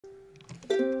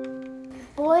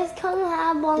Boys come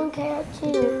have long hair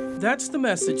too. That's the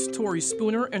message Tori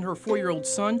Spooner and her 4-year-old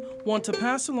son want to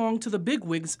pass along to the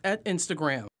bigwigs at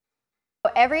Instagram.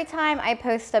 Every time I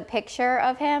post a picture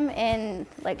of him in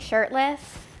shirtless,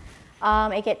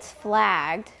 it gets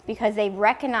flagged because they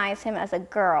recognize him as a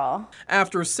girl.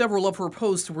 After several of her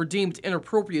posts were deemed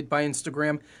inappropriate by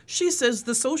Instagram, she says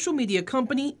the social media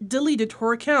company deleted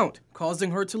her account, causing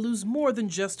her to lose more than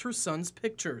just her son's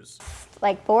pictures.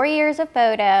 4 years of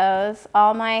photos,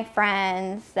 all my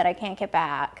friends that I can't get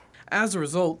back. As a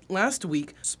result, last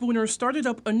week, Spooner started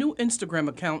up a new Instagram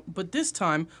account, but this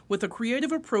time with a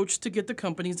creative approach to get the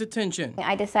company's attention.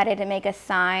 I decided to make a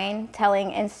sign telling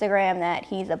Instagram that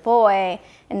he's a boy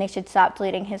and they should stop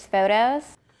deleting his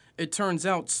photos. It turns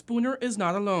out Spooner is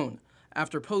not alone.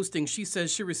 After posting, she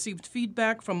says she received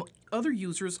feedback from other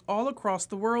users all across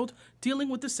the world dealing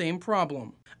with the same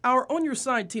problem. Our On Your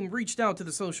Side team reached out to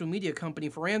the social media company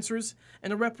for answers,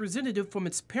 and a representative from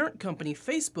its parent company,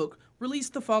 Facebook,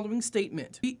 released the following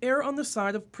statement. We err on the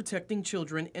side of protecting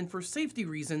children, and for safety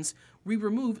reasons, we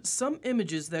remove some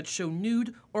images that show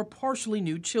nude or partially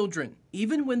nude children.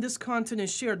 Even when this content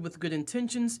is shared with good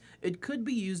intentions, it could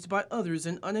be used by others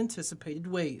in unanticipated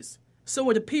ways.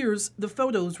 So it appears the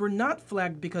photos were not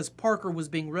flagged because Parker was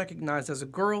being recognized as a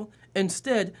girl.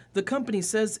 Instead, the company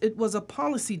says it was a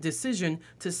policy decision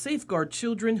to safeguard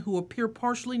children who appear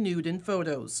partially nude in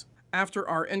photos. After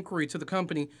our inquiry to the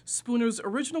company, Spooner's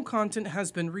original content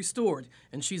has been restored,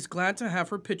 and she's glad to have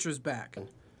her pictures back.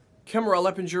 Kimra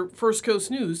Leppinger, First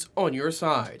Coast News, On Your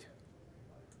Side.